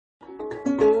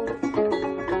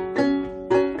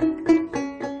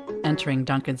Entering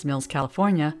Duncans Mills,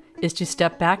 California, is to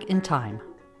step back in time,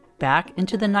 back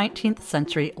into the 19th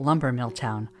century lumber mill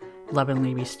town,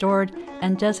 lovingly restored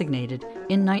and designated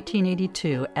in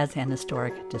 1982 as an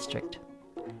historic district.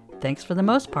 Thanks for the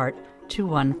most part to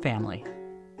one family.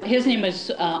 His name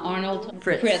was Arnold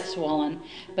Fritz Wallen,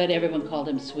 but everyone called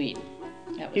him Swede.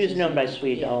 He was known by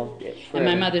Swede all forever. And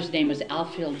my mother's name was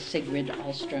Alfhild Sigrid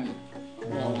Ahlström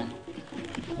Wallen.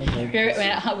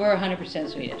 We're 100%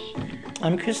 Swedish.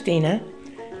 I'm Christina,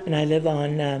 and I live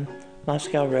on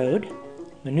Moscow Road.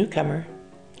 I'm a newcomer.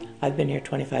 I've been here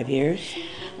 25 years.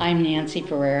 I'm Nancy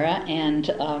Ferreira, and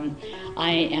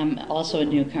I am also a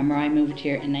newcomer. I moved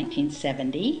here in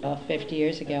 1970, about 50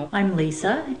 years ago. I'm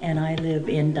Lisa, and I live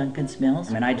in Duncans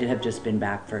Mills. And I have just been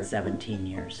back for 17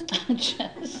 years.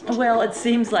 Well, it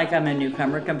seems like I'm a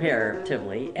newcomer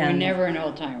comparatively. And you're never an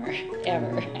old-timer,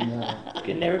 ever.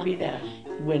 Could never be that.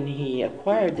 When he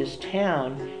acquired this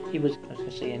town, he was, I was going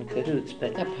to say in cahoots,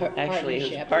 but actually it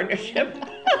was a partnership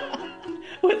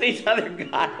with these other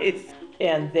guys.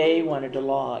 And they wanted to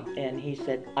log, and he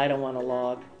said, I don't want to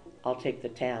log, I'll take the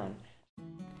town.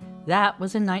 That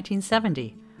was in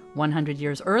 1970. 100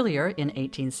 years earlier, in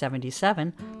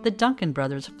 1877, the Duncan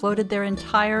Brothers floated their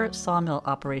entire sawmill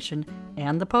operation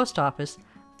and the post office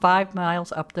 5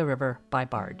 miles up the river by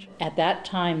barge. At that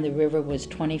time, the river was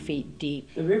 20 feet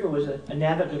deep. The river was a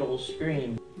navigable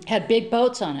stream. Had big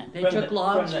boats on it. They took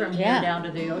logs from here down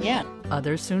to the ocean. Yeah.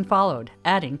 Others soon followed,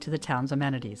 adding to the town's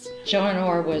amenities. John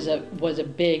was a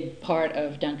big part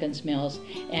of Duncans Mills,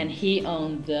 and he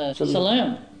owned the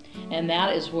saloon, and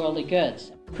that is worldly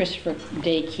goods. Christopher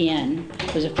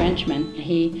Desquien was a Frenchman.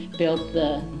 He built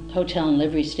the hotel and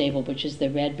livery stable, which is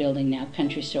the red building now,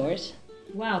 Country Stores.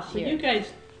 Wow, so you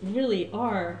guys really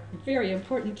are very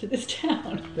important to this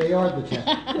town. They are the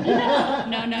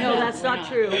town. No, that's not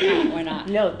true. We're not.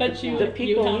 No, But the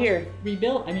people here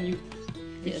rebuilt. I mean, you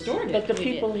restored it. But the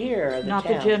people here are the Not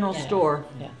town. the general store.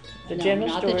 Yeah. The No, general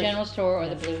not store. the general store or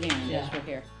the Blue Heron. Yes, we're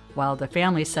here. While the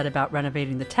family set about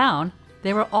renovating the town,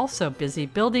 they were also busy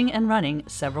building and running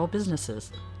several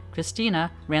businesses.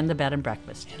 Christina ran the bed and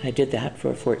breakfast. And I did that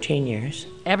for 14 years.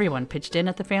 Everyone pitched in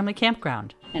at the family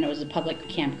campground. And it was a public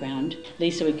campground.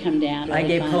 Lisa would come down. I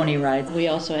gave pony rides. We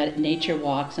also had nature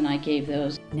walks, and I gave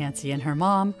those. Nancy and her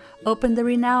mom opened the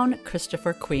renowned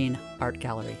Christopher Queen Art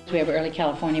Gallery. We have early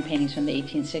California paintings from the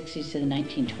 1860s to the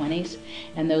 1920s,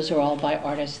 and those are all by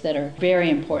artists that are very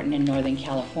important in Northern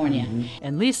California.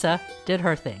 And Lisa did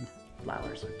her thing.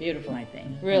 Flowers. Beautiful. My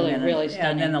thing. Really, And then really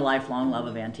stunning. And then the lifelong love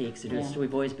of antiques. Yeah.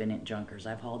 We've always been junkers.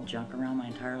 I've hauled junk around my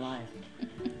entire life.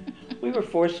 We were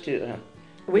forced to.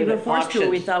 We were forced to. We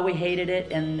auctions. thought we hated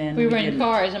it, and then We were in didn't.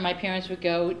 cars, and my parents would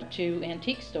go to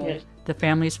antique stores. Yes. The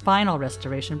family's final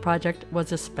restoration project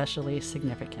was especially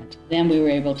significant. Then we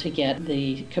were able to get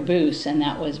the caboose, and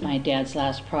that was my dad's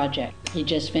last project. He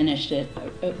just finished it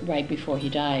right before he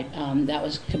died. That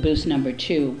was caboose number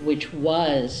 2, which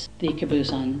was the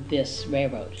caboose on this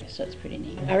railroad. So it's pretty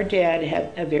neat. Our dad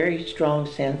had a very strong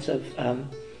sense of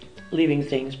leaving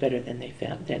things better than he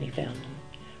found them.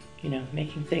 You know,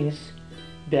 making things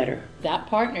better. That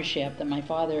partnership that my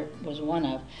father was one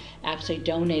of actually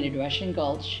donated Russian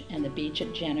Gulch and the beach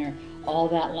at Jenner, all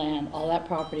that land, all that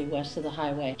property west of the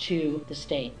highway, to the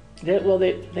state. They And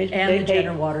they the paid,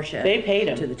 Jenner watershed. They paid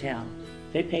him. To the town.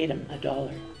 They paid him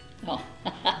 $1. Oh.